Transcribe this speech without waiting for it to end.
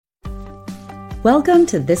Welcome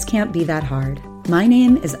to This Can't Be That Hard. My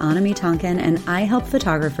name is Anami Tonkin, and I help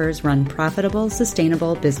photographers run profitable,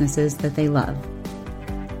 sustainable businesses that they love.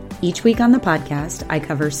 Each week on the podcast, I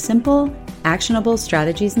cover simple, actionable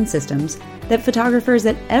strategies and systems that photographers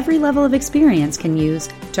at every level of experience can use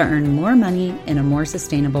to earn more money in a more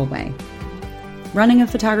sustainable way. Running a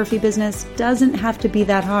photography business doesn't have to be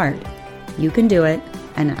that hard. You can do it,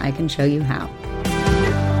 and I can show you how.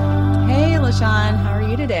 Hey, LaShawn, how are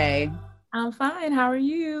you today? I'm fine. How are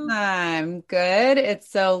you? I'm good. It's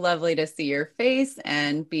so lovely to see your face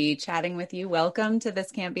and be chatting with you. Welcome to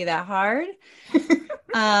This Can't Be That Hard.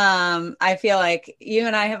 I feel like you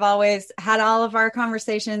and I have always had all of our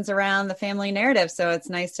conversations around the family narrative. So it's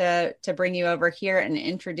nice to bring you over here and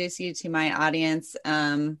introduce you to my audience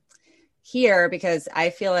here, because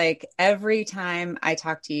I feel like every time I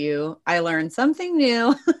talk to you, I learn something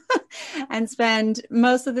new and spend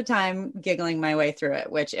most of the time giggling my way through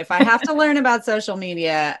it, which if I have to learn about social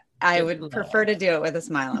media, I would prefer to do it with a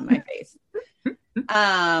smile on my face.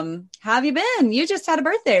 How have you been? You just had a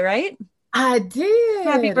birthday, right? I did.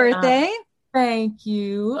 Happy birthday. Thank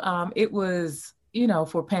you. It was,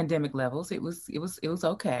 for pandemic levels, it was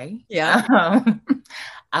okay. Yeah.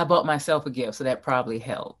 I bought myself a gift, so that probably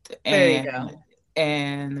helped. There you go.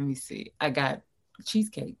 And let me see, I got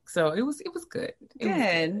cheesecake, so it was good.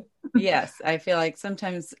 Good. Yes, I feel like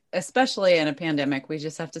sometimes, especially in a pandemic, we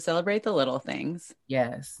just have to celebrate the little things.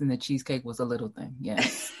 Yes, and the cheesecake was a little thing.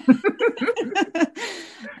 Yes.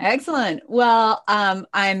 Excellent. Well,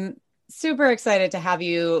 I'm super excited to have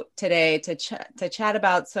you today to chat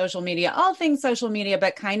about social media, all things social media,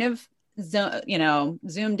 but kind of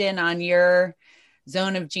zoomed in on your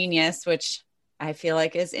zone of genius, which I feel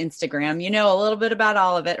like is Instagram. You know a little bit about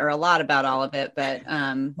all of it, or a lot about all of it, but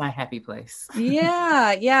my happy place.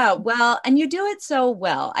 Yeah. Well, and you do it so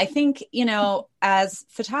well. I think, as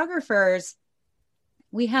photographers,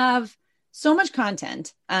 we have so much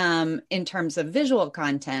content in terms of visual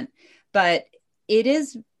content, but it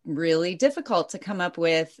is really difficult to come up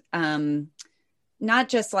with not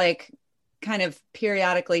just like kind of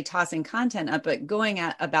periodically tossing content up, but going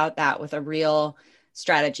about that with a real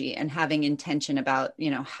strategy and having intention about,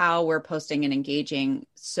 how we're posting and engaging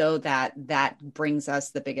so that brings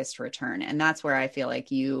us the biggest return. And that's where I feel like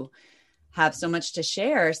you have so much to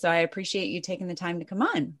share. So I appreciate you taking the time to come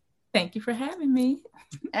on. Thank you for having me.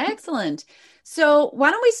 Excellent. So why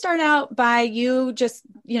don't we start out by you just,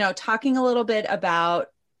 talking a little bit about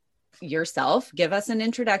yourself, give us an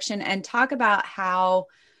introduction, and talk about how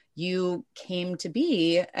you came to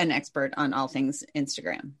be an expert on all things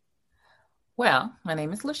Instagram. Well, my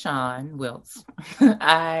name is LaShawn Wiltz.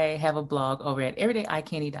 I have a blog over at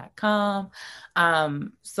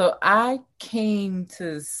everydayeyecani.com. So I came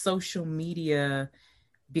to social media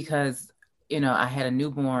because, I had a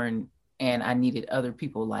newborn and I needed other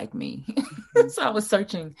people like me. So I was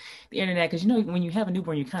searching the internet because, when you have a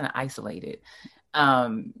newborn, you're kind of isolated.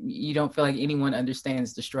 You don't feel like anyone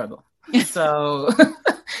understands the struggle. So,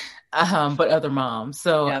 but other moms.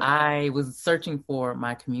 So yep. I was searching for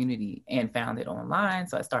my community and found it online.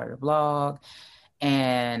 So I started a blog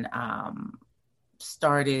and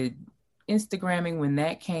started Instagramming when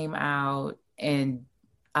that came out. And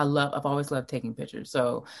I've always loved taking pictures.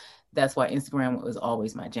 So that's why Instagram was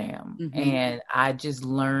always my jam. Mm-hmm. And I just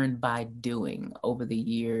learned by doing over the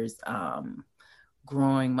years,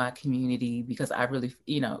 growing my community, because I really,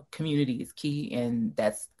 community is key, and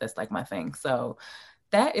that's like my thing. So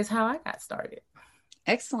that is how I got started.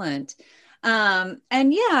 Excellent.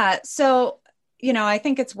 And yeah, so, I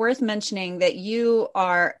think it's worth mentioning that you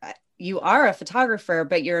are a photographer,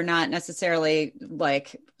 but you're not necessarily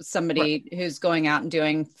like somebody who's going out and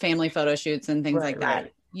doing family photo shoots and things like that.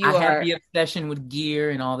 Right. I have the obsession with gear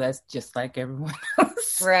and all that's just like everyone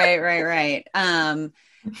else. Right.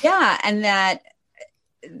 Yeah. And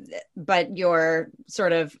but your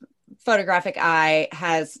sort of photographic eye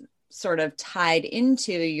has sort of tied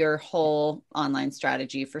into your whole online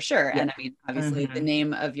strategy for sure. Yeah. And I mean, obviously the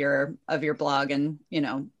name of your blog and,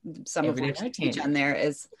 some of what you teach on there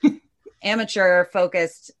is amateur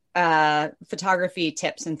focused photography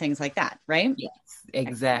tips and things like that, right? Yes,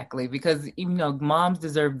 exactly. Because, moms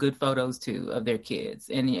deserve good photos too of their kids.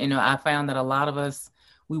 And, I found that a lot of us,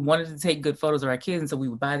 we wanted to take good photos of our kids. And so we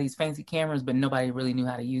would buy these fancy cameras, but nobody really knew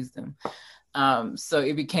how to use them. So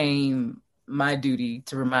it became my duty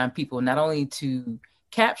to remind people not only to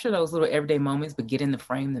capture those little everyday moments, but get in the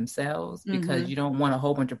frame themselves, because you don't want a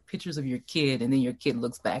whole bunch of pictures of your kid and then your kid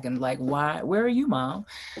looks back and like, where are you, Mom?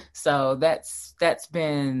 So that's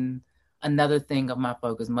been another thing of my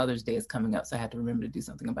focus. Mother's Day is coming up, so I have to remember to do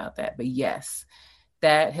something about that. But yes,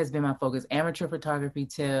 that has been my focus. Amateur photography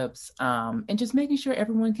tips, and just making sure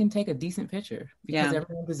everyone can take a decent picture, because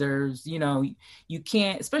everyone deserves, you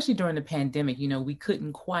can't, especially during the pandemic, we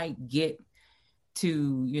couldn't quite get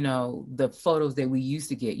to, the photos that we used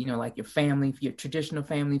to get, like your traditional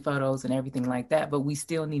family photos and everything like that. But we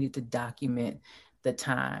still needed to document the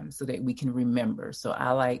time so that we can remember. So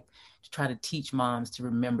I like to try to teach moms to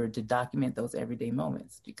remember to document those everyday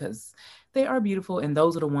moments, because they are beautiful. And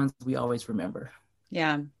those are the ones we always remember.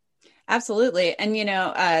 Yeah, absolutely.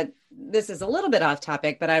 And, this is a little bit off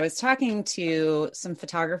topic, but I was talking to some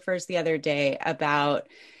photographers the other day about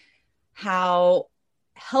how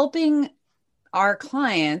helping our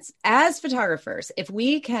clients as photographers, if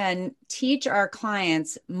we can teach our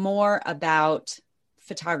clients more about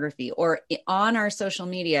photography, or on our social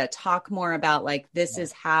media, talk more about like, this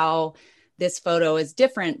is how this photo is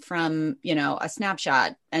different from, a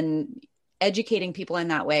snapshot, and educating people in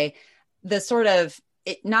that way,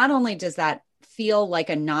 it not only does that feel like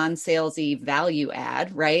a non-salesy value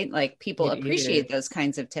add, right? Like people appreciate those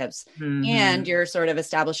kinds of tips, and you're sort of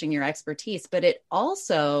establishing your expertise, but it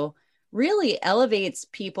also really elevates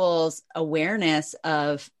people's awareness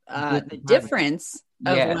of the difference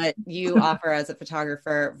of what you offer as a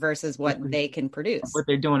photographer versus what they can produce. What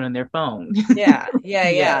they're doing on their phone.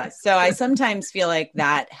 Yeah. So I sometimes feel like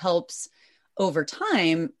that helps over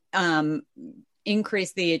time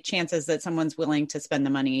increase the chances that someone's willing to spend the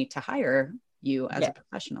money to hire you as a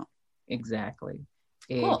professional. Exactly.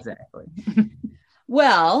 Cool. Exactly.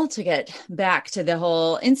 Well, to get back to the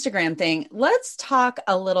whole Instagram thing, let's talk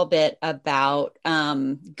a little bit about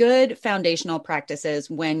good foundational practices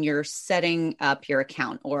when you're setting up your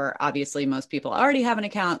account, or obviously most people already have an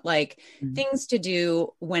account, like things to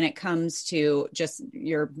do when it comes to just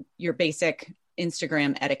your basic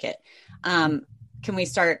Instagram etiquette. Can we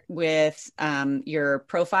start with your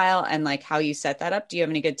profile and like how you set that up? Do you have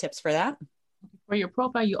any good tips for that? For your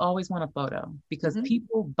profile, you always want a photo, because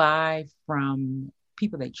people buy from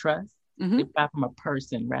people they trust. They buy from a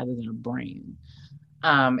person rather than a brand.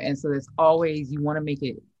 And so there's always, you want to make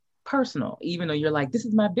it personal, even though you're like, this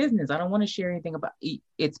is my business, I don't want to share anything about it.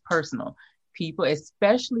 It's personal. People,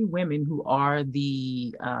 especially women who are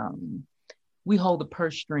we hold the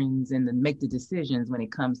purse strings and then make the decisions when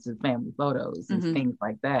it comes to family photos and things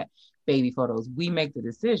like that, baby photos. We make the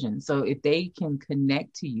decision. So if they can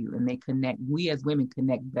connect to you, and we as women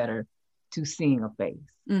connect better to seeing a face.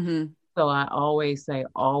 So I always say,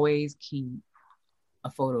 always keep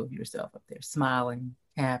a photo of yourself up there, smiling,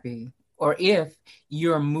 happy. Or if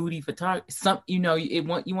you're a moody photographer, you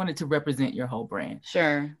want it to represent your whole brand.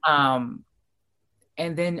 Sure. And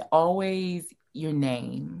then always your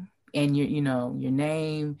name. And your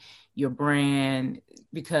name, your brand,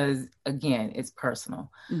 because again, it's personal.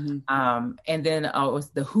 And then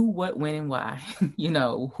the who, what, when, and why.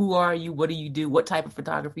 Who are you? What do you do? What type of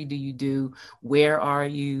photography do you do? Where are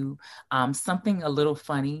you? Something a little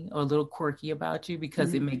funny or a little quirky about you,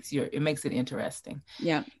 because it makes it interesting.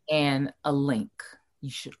 Yeah. And a link.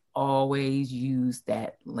 You should always use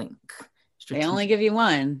that link. They only give you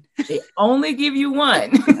one. They only give you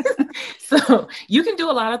one. So you can do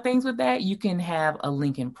a lot of things with that. You can have a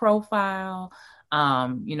link in profile,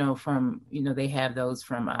 they have those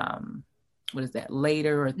from, what is that,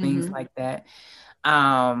 Later, or things like that.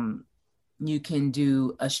 You can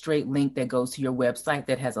do a straight link that goes to your website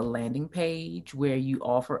that has a landing page where you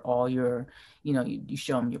offer all your, you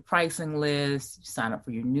show them your pricing list, you sign up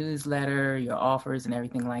for your newsletter, your offers and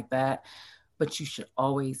everything like that. But you should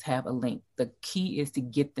always have a link. The key is to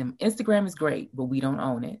get them. Instagram is great, but we don't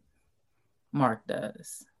own it. Mark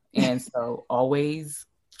does. And so always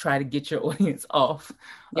try to get your audience off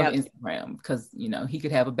of Instagram, because, he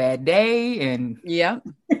could have a bad day and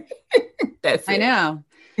that's it. I know.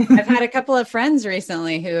 I've had a couple of friends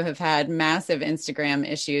recently who have had massive Instagram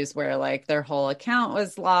issues where like their whole account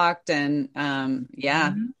was locked, and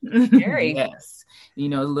scary. Yes.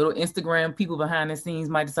 Little Instagram people behind the scenes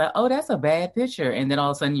might decide, oh, that's a bad picture. And then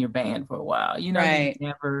all of a sudden you're banned for a while. Right. You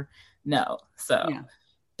never know. So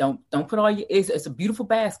don't put all your eggs. It's a beautiful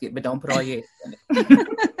basket, but don't put all your eggs in it.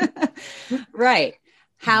 Right.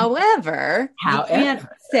 However, you can't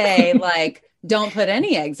say like, don't put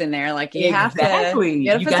any eggs in there. Like you have to.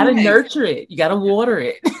 You got to nurture it. You got to water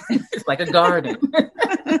it. It's like a garden.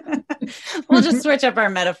 We'll just switch up our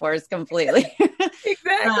metaphors completely.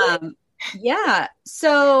 Exactly.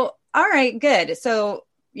 So, all right, good. So,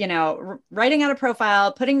 writing out a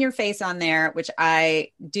profile, putting your face on there, which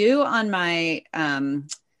I do on my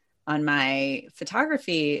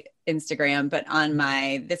photography Instagram, but on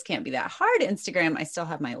my This Can't Be That Hard Instagram, I still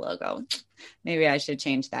have my logo. Maybe I should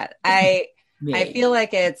change that. I feel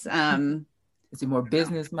like it's Is it more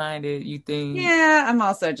business minded, you think? Yeah, I'm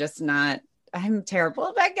also just not, I'm terrible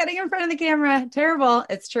about getting in front of the camera. Terrible.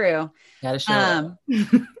 It's true. Gotta show up.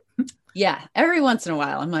 Yeah, every once in a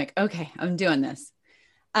while, I'm like, okay, I'm doing this.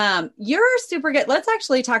 You're super good. Let's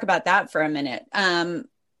actually talk about that for a minute. And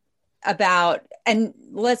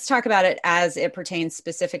let's talk about it as it pertains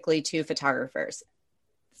specifically to photographers.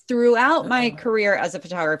 Throughout my career as a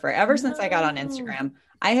photographer, ever since I got on Instagram,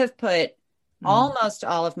 I have put almost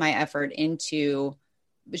all of my effort into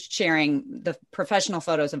sharing the professional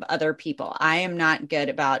photos of other people. I am not good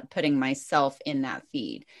about putting myself in that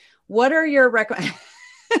feed. What are your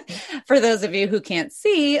for those of you who can't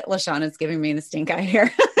see, LaShawn is giving me the stink eye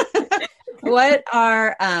here. What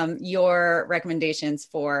are your recommendations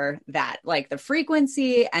for that? Like the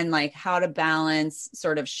frequency and like how to balance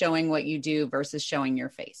sort of showing what you do versus showing your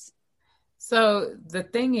face. So the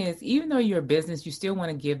thing is, even though you're a business, you still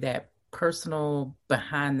want to give that personal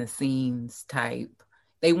behind the scenes type.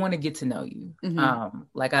 They want to get to know you.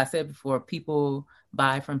 Like I said before, people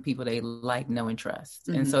buy from people they like, know, and trust.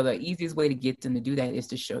 And so the easiest way to get them to do that is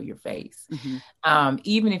to show your face.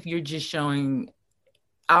 Even if you're just showing,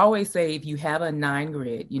 I always say if you have a 9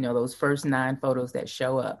 grid, those first 9 photos that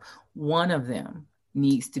show up, one of them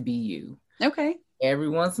needs to be you. Okay. Every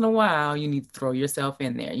once in a while, you need to throw yourself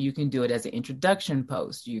in there. You can do it as an introduction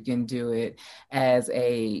post. You can do it if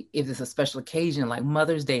it's a special occasion, like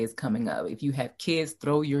Mother's Day is coming up. If you have kids,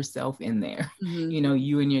 throw yourself in there.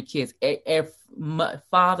 You and your kids.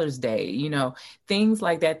 Father's Day, things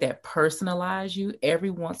like that personalize you.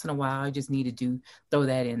 Every once in a while, you just need to throw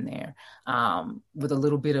that in there with a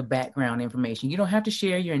little bit of background information. You don't have to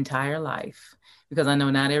share your entire life because I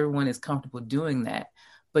know not everyone is comfortable doing that.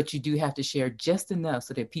 But you do have to share just enough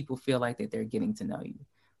so that people feel like that they're getting to know you.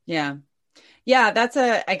 Yeah. Yeah. That's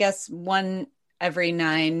I guess 1 every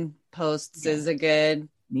 9 posts is a good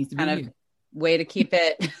kind of way to keep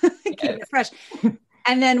it, keep it fresh.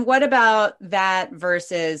 And then what about that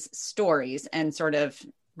versus stories and sort of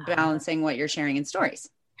balancing what you're sharing in stories?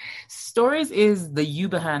 Stories is the you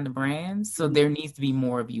behind the brand. So there needs to be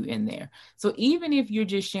more of you in there. So even if you're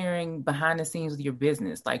just sharing behind the scenes with your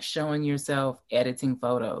business, like showing yourself editing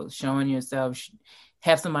photos, showing yourself,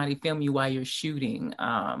 have somebody film you while you're shooting,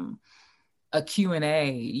 a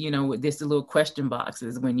Q&A, with this little question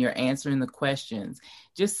boxes when you're answering the questions,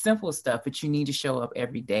 just simple stuff, but you need to show up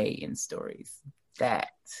every day in stories. That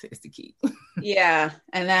is the key. Yeah.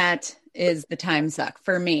 And that is the time suck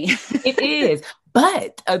for me. It is.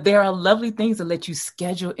 But there are lovely things that let you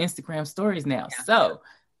schedule Instagram stories now. Yeah. So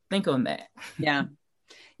think on that. Yeah.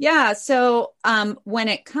 Yeah. So when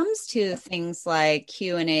it comes to things like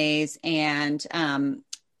Q&As and,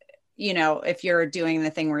 if you're doing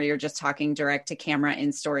the thing where you're just talking direct to camera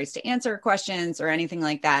in stories to answer questions or anything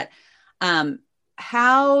like that,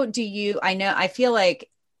 how do you, I feel like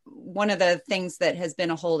one of the things that has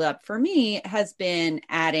been a holdup for me has been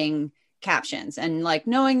adding captions and like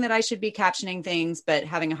knowing that I should be captioning things, but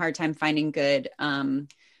having a hard time finding good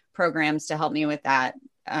programs to help me with that.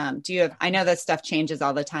 I know that stuff changes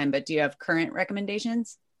all the time, but do you have current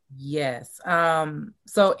recommendations? Yes.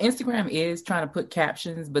 So Instagram is trying to put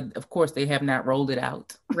captions, but of course they have not rolled it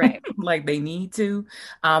out right like they need to.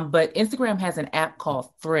 But Instagram has an app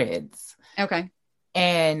called Threads. Okay.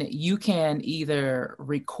 And you can either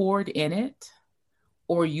record in it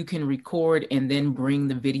or you can record and then bring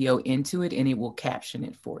the video into it and it will caption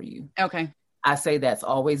it for you. Okay. I say that's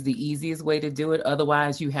always the easiest way to do it.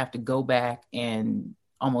 Otherwise, you have to go back and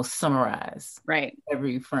almost summarize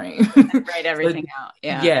every frame. Write everything out.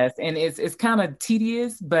 Yeah. Yes. And it's kind of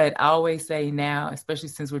tedious, but I always say now, especially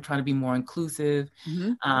since we're trying to be more inclusive,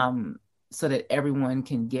 so that everyone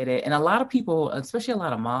can get it. And a lot of people, especially a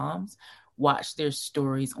lot of moms, watch their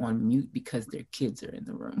stories on mute because their kids are in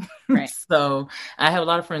the room. Right. So I have a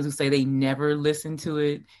lot of friends who say they never listen to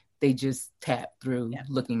it. They just tap through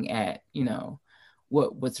looking at,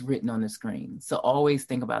 what's written on the screen. So always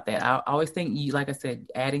think about that. I always think like I said,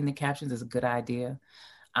 adding the captions is a good idea.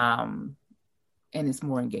 And it's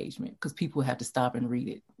more engagement because people have to stop and read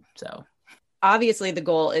it. So obviously the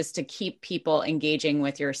goal is to keep people engaging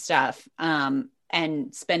with your stuff.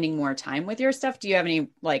 And spending more time with your stuff. Do you have any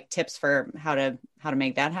tips for how to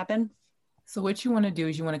make that happen? So what you want to do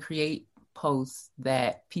is you want to create posts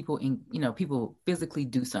that people physically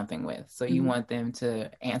do something with. So you want them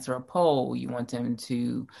to answer a poll. You want them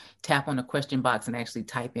to tap on the question box and actually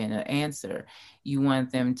type in an answer. You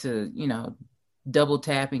want them to, double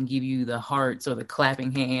tap and give you the hearts or the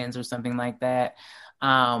clapping hands or something like that.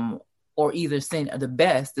 or either the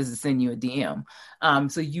best is to send you a DM.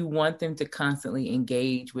 So you want them to constantly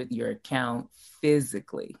engage with your account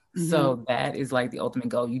physically. Mm-hmm. So that is like the ultimate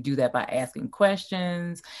goal. You do that by asking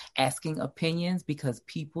questions, asking opinions, because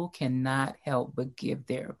people cannot help but give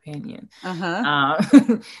their opinion.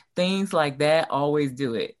 Things like that, always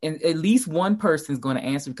do it. And at least one person is going to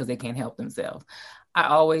answer because they can't help themselves. I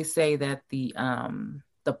always say that the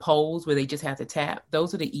polls where they just have to tap,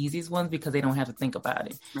 those are the easiest ones because they don't have to think about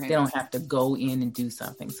it. Right. They don't have to go in and do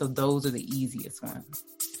something. So those are the easiest ones.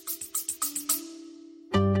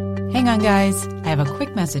 Hang on, guys. I have a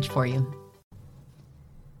quick message for you.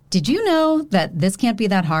 Did you know that This Can't Be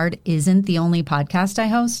That Hard isn't the only podcast I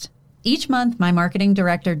host? Each month, my marketing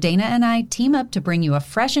director, Dana, and I team up to bring you a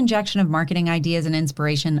fresh injection of marketing ideas and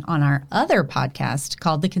inspiration on our other podcast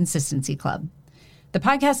called The Consistency Club. The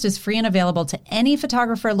podcast is free and available to any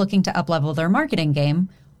photographer looking to uplevel their marketing game,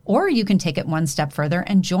 or you can take it one step further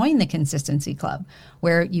and join the Consistency Club,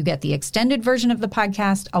 where you get the extended version of the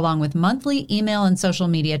podcast along with monthly email and social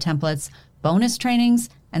media templates, bonus trainings,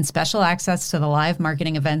 and special access to the live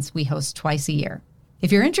marketing events we host twice a year.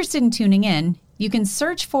 If you're interested in tuning in, you can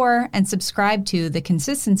search for and subscribe to the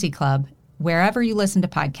Consistency Club wherever you listen to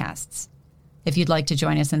podcasts. If you'd like to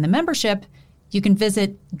join us in the membership, you can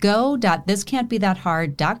visit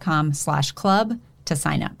go.thiscan'tbethathard.com/club to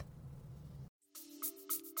sign up.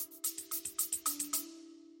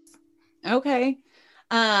 Okay.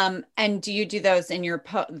 And do you do those in your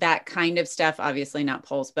that kind of stuff? Obviously not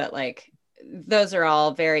polls, but like those are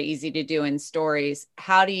all very easy to do in stories.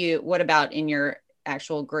 What about in your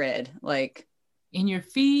actual grid? Like in your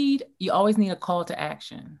feed, you always need a call to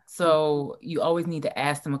action. So you always need to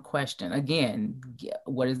ask them a question. Again,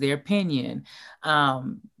 what is their opinion?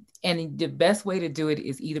 And the best way to do it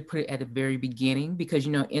is either put it at the very beginning, because,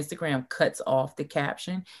 Instagram cuts off the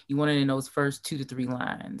caption. You want it in those first 2 to 3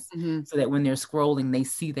 lines, so that when they're scrolling, they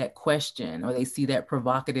see that question or they see that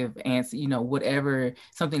provocative answer, whatever,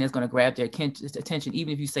 something that's going to grab their attention.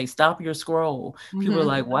 Even if you say, stop your scroll, people are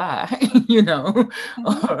like, why,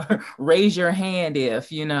 or raise your hand if,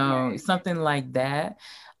 something like that.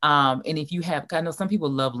 And if you have, I know some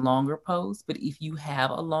people love longer posts, but if you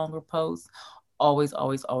have a longer post, always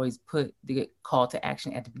put the call to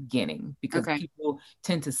action at the beginning, because people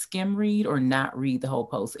tend to skim read or not read the whole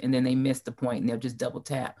post, and then they miss the point and they'll just double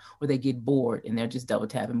tap, or they get bored and they'll just double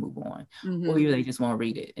tap and move on, or either they just won't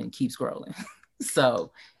read it and keep scrolling.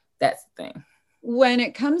 So that's the thing. When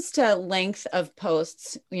it comes to length of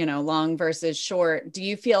posts, long versus short, do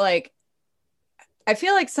you feel like, I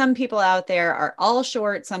feel like some people out there are all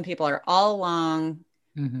short, some people are all long.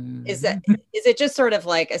 Mm-hmm. Is it just sort of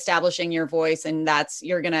like establishing your voice, and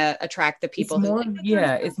you're going to attract the people who like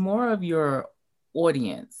it's more of your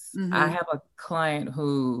audience. I have a client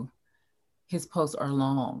who his posts are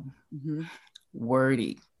long,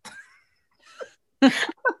 wordy,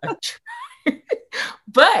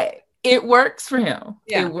 but it works for him.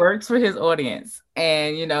 Yeah. It works for his audience.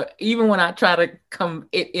 And, even when I try to come,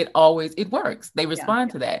 it works. They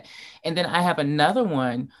respond to that. And then I have another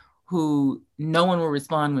one who no one will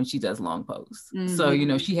respond when she does long posts. So,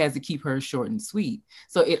 she has to keep hers short and sweet.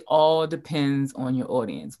 So it all depends on your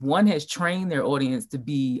audience. One has trained their audience to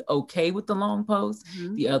be okay with the long posts.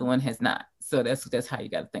 The other one has not. So that's how you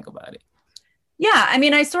got to think about it. Yeah. I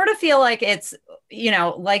mean, I sort of feel like it's,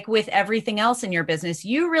 like with everything else in your business,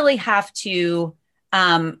 you really have to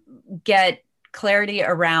get clarity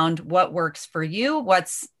around what works for you,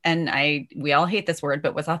 we all hate this word,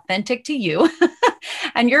 but what's authentic to you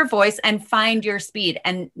and your voice, and find your speed.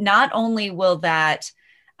 And not only will that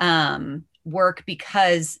work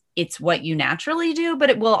because it's what you naturally do, but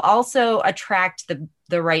it will also attract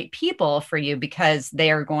the right people for you, because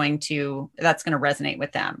that's going to resonate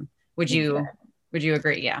with them. Would you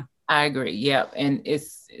agree? Yeah, I agree. Yeah. And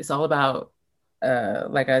it's all about,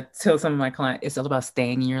 like I tell some of my clients, it's all about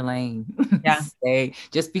staying in your lane. Yeah.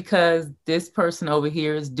 Just because this person over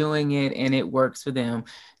here is doing it and it works for them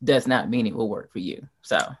does not mean it will work for you.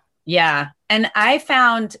 So, yeah. And I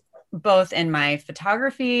found both in my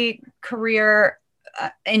photography career,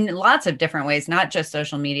 in lots of different ways, not just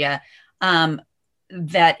social media,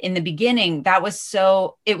 that in the beginning, it was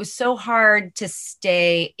so hard to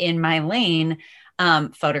stay in my lane.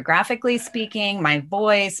 Photographically speaking, my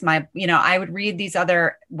voice, I would read these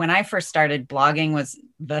when I first started, blogging was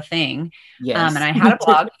the thing. Yes. And I had a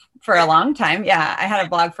blog for a long time. Yeah. I had a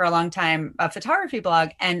blog for a long time, a photography blog.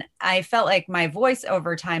 And I felt like my voice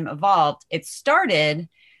over time evolved. It started,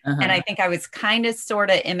 and I think I was kind of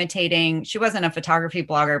sort of imitating, she wasn't a photography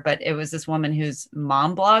blogger, but it was this woman whose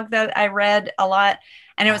mom blog that I read a lot.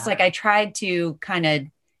 And it was like, I tried to kind of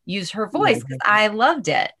use her voice because I loved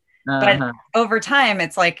it. But over time,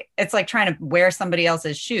 it's like trying to wear somebody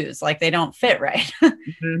else's shoes. Like they don't fit right.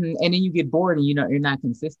 And then you get bored and you're not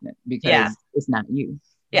consistent because it's not you.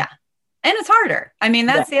 Yeah. And it's harder. I mean,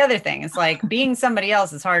 that's the other thing. It's like being somebody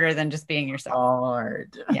else is harder than just being yourself.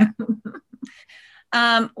 Hard. Yeah.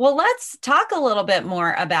 Well, let's talk a little bit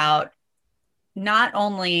more about not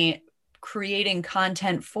only creating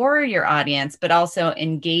content for your audience, but also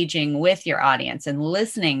engaging with your audience and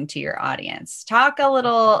listening to your audience. Talk a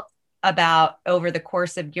little about over the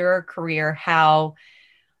course of your career, how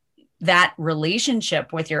that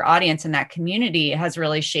relationship with your audience and that community has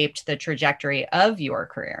really shaped the trajectory of your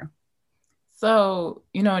career. So,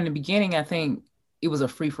 in the beginning, I think it was a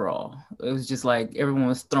free for all. It was just like everyone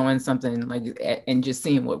was throwing something like and just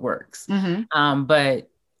seeing what works. But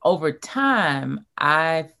over time,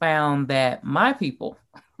 I found that my people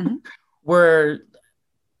were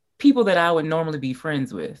people that I would normally be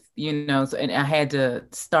friends with, so, and I had to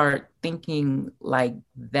start thinking like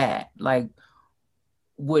that. Like,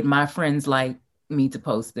 would my friends like me to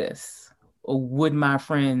post this? Or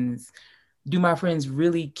do my friends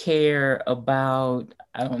really care about,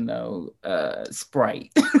 I don't know,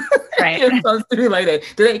 Sprite? Right. Something like that.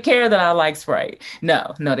 Do they care that I like Sprite?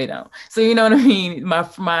 No, they don't. So you know what I mean?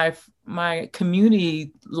 My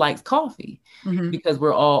community likes coffee because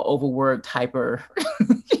we're all overworked, hyper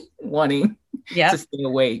wanting to stay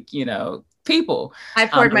awake, people. I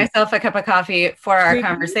poured myself a cup of coffee for our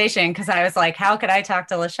conversation because I was like, how could I talk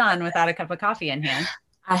to LaShawn without a cup of coffee in hand?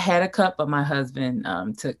 I had a cup, but my husband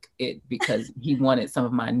took it because he wanted some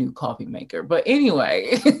of my new coffee maker. But anyway,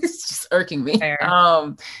 it's just irking me.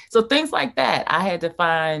 So things like that. I had to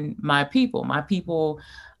find my people. My people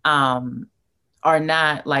are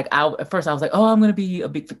not like, at first I was like, oh, I'm going to be a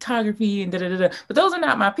big photography and but those are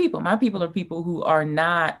not my people. My people are people who are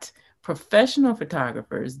not professional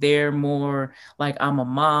photographers. They're more like, I'm a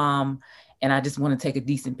mom and I just want to take a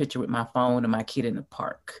decent picture with my phone and my kid in the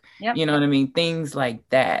park. You know what I mean? Things like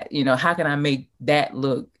that. How can I make that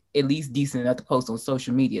look at least decent enough to post on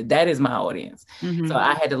social media? That is my audience. So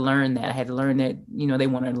I had to learn that. I had to learn that, they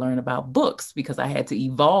want to learn about books because I had to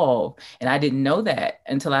evolve. And I didn't know that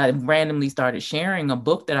until I randomly started sharing a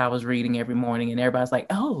book that I was reading every morning. And everybody's like,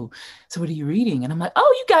 oh, so what are you reading? And I'm like,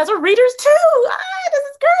 oh, you guys are readers too. This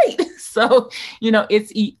is great. So,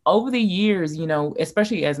 it's over the years,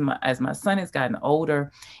 especially as my son has gotten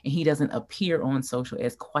older and he doesn't appear on social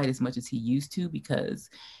as quite as much as he used to because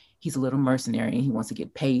he's a little mercenary and he wants to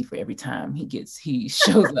get paid for every time he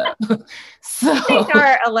shows up. So I think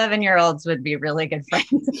our 11-year-olds would be really good friends.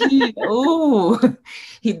 The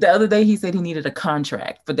other day he said he needed a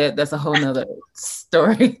contract, but that's a whole nother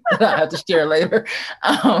story that I have to share later.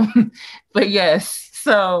 But yes,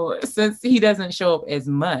 so since he doesn't show up as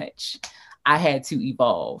much, I had to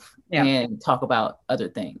evolve and talk about other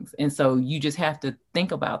things. And so you just have to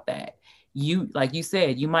think about that. Like you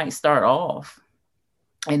said, you might start off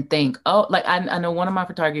and think, oh, like I know one of my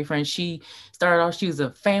photography friends, she started off, she was a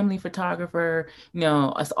family photographer,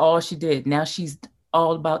 that's all she did. Now she's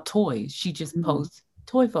all about toys. She just posts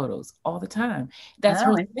toy photos all the time. That's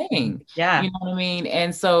her thing. Yeah. You know what I mean?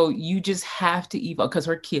 And so you just have to evolve because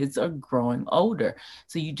her kids are growing older.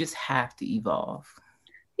 So you just have to evolve.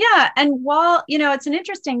 Yeah. And while, it's an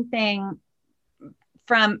interesting thing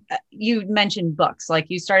from, you mentioned books, like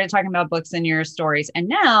you started talking about books in your stories and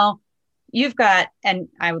now you've got, and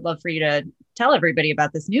I would love for you to tell everybody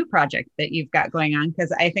about this new project that you've got going on,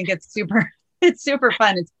 because I think it's super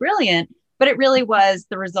fun. It's brilliant, but it really was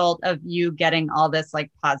the result of you getting all this like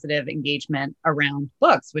positive engagement around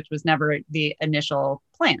books, which was never the initial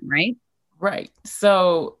plan, right? Right.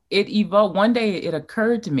 So it evolved. One day it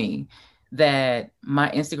occurred to me that my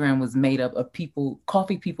Instagram was made up of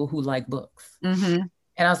coffee people who like books. And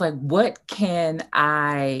I was like, what can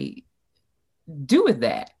I do with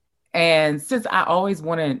that? And since I always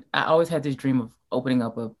had this dream of opening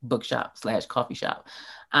up a bookshop / coffee shop.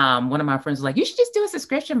 One of my friends was like, you should just do a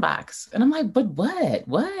subscription box. And I'm like, but what?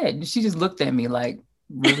 And she just looked at me like,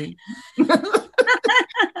 really?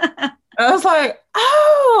 I was like,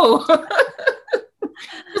 oh.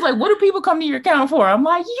 She's like, what do people come to your account for? I'm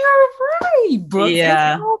like, you're right, books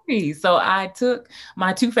and coffee. So I took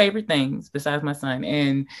my two favorite things besides my son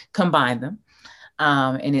and combined them.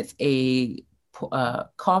 And it's a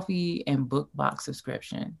coffee and book box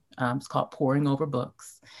subscription. It's called Pouring Over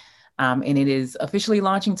Books. And it is officially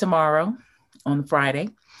launching tomorrow on Friday.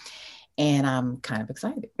 And I'm kind of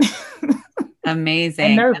excited.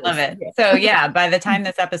 Amazing. I love it. So by the time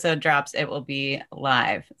this episode drops, it will be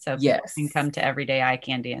live. So people can come to Everyday Eye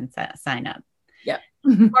Candy and sign up. Yeah.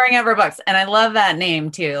 Pouring Over Books. And I love that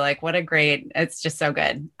name too. Like it's just so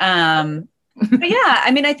good. But yeah,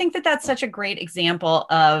 I mean, I think that that's such a great example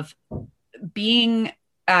of being,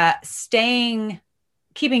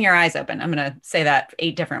 keeping your eyes open. I'm going to say that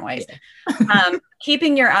 8 different ways.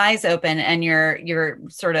 Keeping your eyes open and your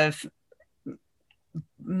sort of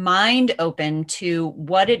mind open to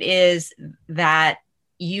what it is that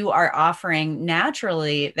you are offering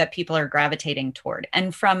naturally that people are gravitating toward.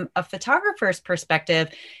 And from a photographer's perspective,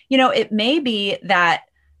 it may be that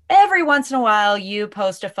every once in a while you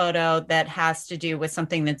post a photo that has to do with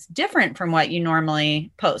something that's different from what you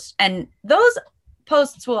normally post. And those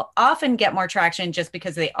posts will often get more traction just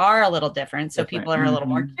because they are a little different. So people are a little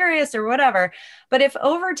more curious or whatever. But if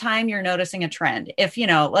over time you're noticing a trend, if,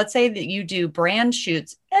 let's say that you do brand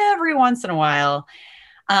shoots every once in a while,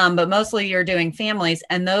 but mostly you're doing families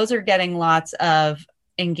and those are getting lots of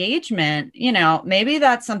engagement, maybe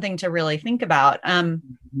that's something to really think about.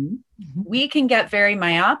 We can get very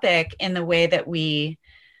myopic in the way that we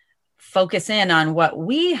focus in on what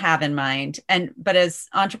we have in mind. But as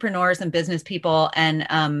entrepreneurs and business people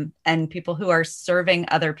and people who are serving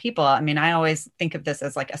other people, I mean, I always think of this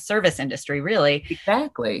as like a service industry, really.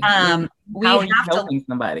 Exactly. We have to helping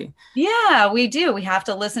somebody. Yeah, we do. We have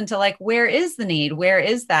to listen to like, where is the need? Where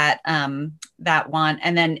is that want?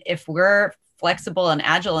 And then if we're flexible and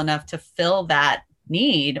agile enough to fill that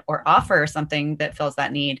need or offer something that fills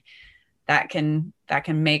that need, that can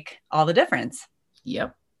make all the difference.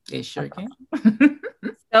 Yep. It sure can.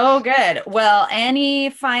 So good. Well, any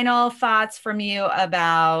final thoughts from you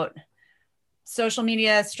about social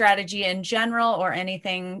media strategy in general, or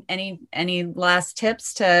anything, any last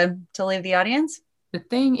tips to leave the audience? The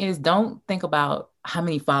thing is, don't think about how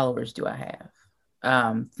many followers do I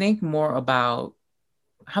have. Think more about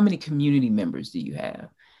how many community members do you have?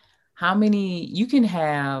 You can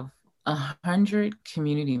have 100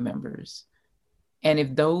 community members. And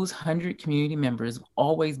if those 100 community members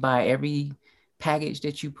always buy every package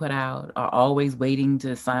that you put out, are always waiting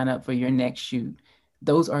to sign up for your next shoot,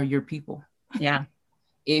 those are your people. Yeah.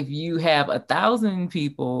 If you have 1,000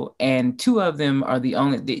 people and 2 of them are the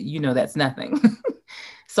only, that's nothing.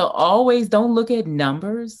 So always don't look at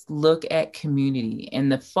numbers, look at community.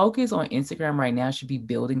 And the focus on Instagram right now should be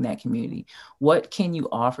building that community. What can you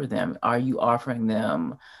offer them? Are you offering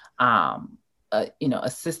them a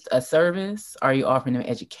service? Are you offering them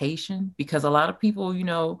education? Because a lot of people,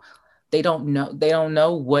 they don't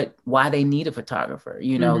know why they need a photographer.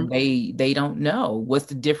 They don't know what's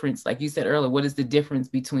the difference. Like you said earlier, what is the difference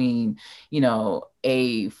between,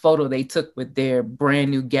 a photo they took with their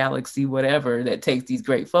brand new Galaxy, whatever, that takes these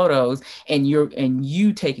great photos, and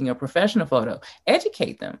you taking a professional photo.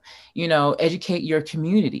 Educate them, educate your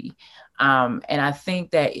community. And I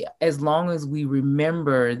think that as long as we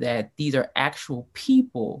remember that these are actual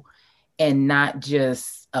people and not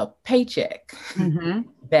just a paycheck,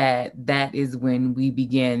 that is when we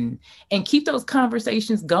begin, and keep those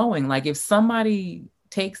conversations going. Like if somebody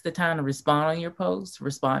takes the time to respond on your post,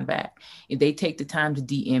 respond back. If they take the time to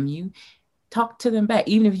DM you, talk to them back.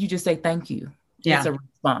 Even if you just say thank you. Yeah. It's a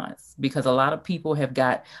response, because a lot of people have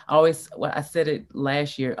got I said it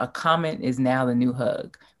last year, a comment is now the new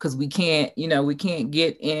hug, because we can't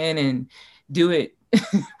get in and do it,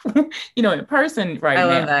 in person right now. I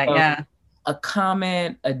love that, yeah. A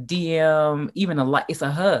comment, a DM, even a like, it's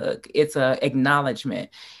a hug, it's a acknowledgement.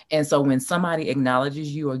 And so when somebody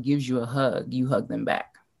acknowledges you or gives you a hug, you hug them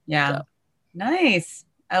back. Yeah. So. Nice.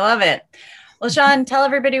 I love it. LaShawn, tell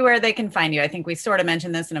everybody where they can find you. I think we sort of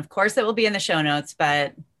mentioned this, and of course it will be in the show notes,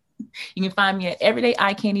 but you can find me at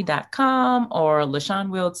everydayeyecandi.com or LaShawn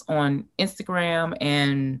Wiltz on Instagram,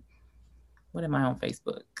 and what am I on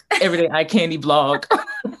Facebook? Everyday Eye Candy blog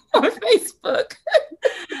on Facebook.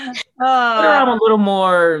 I'm a little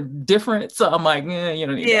more different, so I'm like, you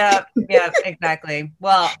don't need that. Yeah, exactly.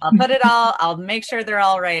 Well, I'll make sure they're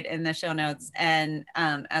all right in the show notes. And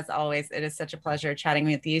as always, it is such a pleasure chatting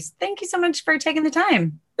with you. Thank you so much for taking the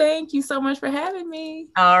time. Thank you so much for having me.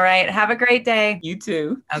 All right. Have a great day. You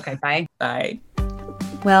too. Okay. Bye. Bye.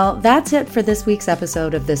 Well, that's it for this week's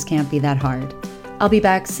episode of This Can't Be That Hard. I'll be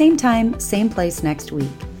back same time, same place next week.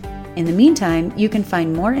 In the meantime, you can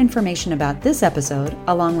find more information about this episode,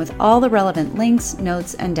 along with all the relevant links,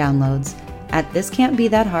 notes, and downloads at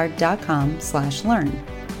thiscan'tbethathard.com/learn.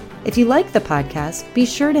 If you like the podcast, be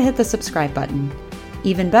sure to hit the subscribe button.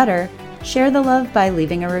 Even better, share the love by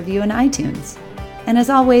leaving a review in iTunes. And as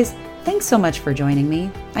always, thanks so much for joining me.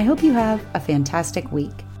 I hope you have a fantastic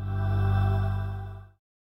week.